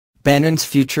Bannon's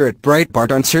future at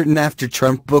Breitbart uncertain after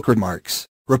Trump book remarks,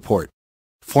 report.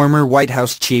 Former White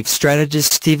House chief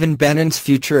strategist Stephen Bannon's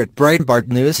future at Breitbart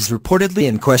News is reportedly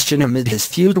in question amid his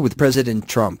feud with President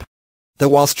Trump. The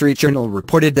Wall Street Journal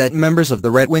reported that members of the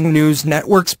right-wing news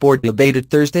network's board debated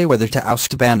Thursday whether to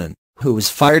oust Bannon, who was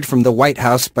fired from the White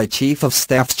House by Chief of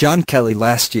Staff John Kelly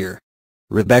last year.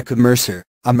 Rebekah Mercer,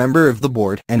 a member of the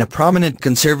board and a prominent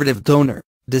conservative donor,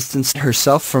 distanced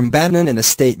herself from Bannon in a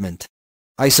statement.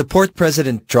 "I support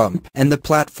President Trump and the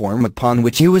platform upon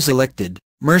which he was elected,"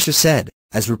 Mercer said,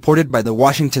 as reported by The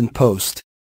Washington Post.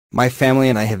 "My family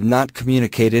and I have not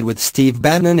communicated with Steve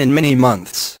Bannon in many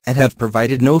months and have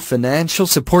provided no financial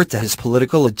support to his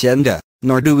political agenda,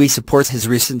 nor do we support his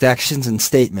recent actions and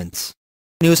statements."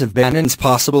 News of Bannon's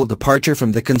possible departure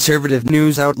from the conservative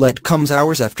news outlet comes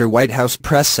hours after White House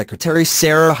Press Secretary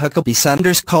Sarah Huckabee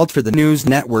Sanders called for the news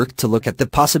network to look at the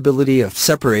possibility of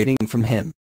separating from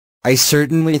him. "I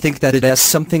certainly think that it is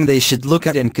something they should look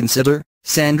at and consider,"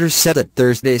 Sanders said at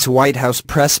Thursday's White House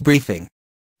press briefing.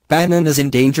 Bannon is in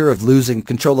danger of losing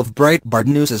control of Breitbart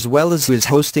News as well as his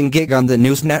hosting gig on the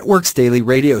news network's daily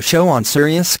radio show on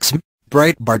SiriusXM.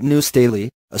 Breitbart News Daily,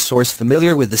 a source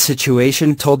familiar with the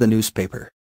situation told the newspaper.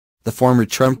 The former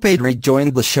Trump aide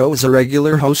rejoined the show as a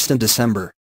regular host in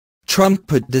December. Trump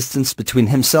put distance between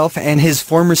himself and his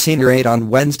former senior aide on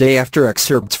Wednesday after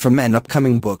excerpts from an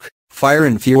upcoming book, Fire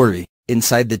and Fury,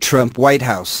 Inside the Trump White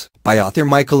House, by author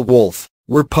Michael Wolff,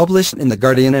 were published in The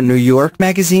Guardian and New York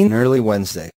Magazine early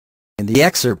Wednesday. In the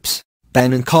excerpts,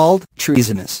 Bannon called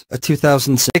treasonous a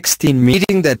 2016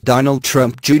 meeting that Donald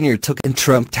Trump Jr. took in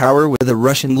Trump Tower with a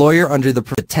Russian lawyer under the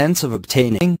pretense of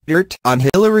obtaining dirt on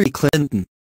Hillary Clinton.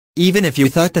 "Even if you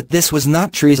thought that this was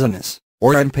not treasonous,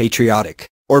 or unpatriotic,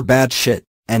 or bad shit,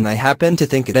 and I happen to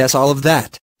think it is all of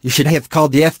that, you should have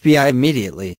called the FBI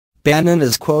immediately," Bannon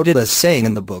is quoted as saying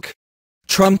in the book.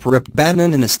 Trump ripped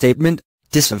Bannon in a statement,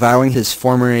 disavowing his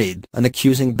former aide and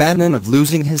accusing Bannon of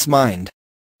losing his mind.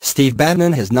 "Steve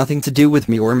Bannon has nothing to do with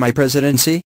me or my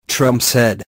presidency," Trump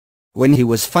said. When he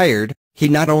was fired, he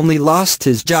not only lost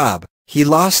his job, he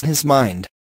lost his mind.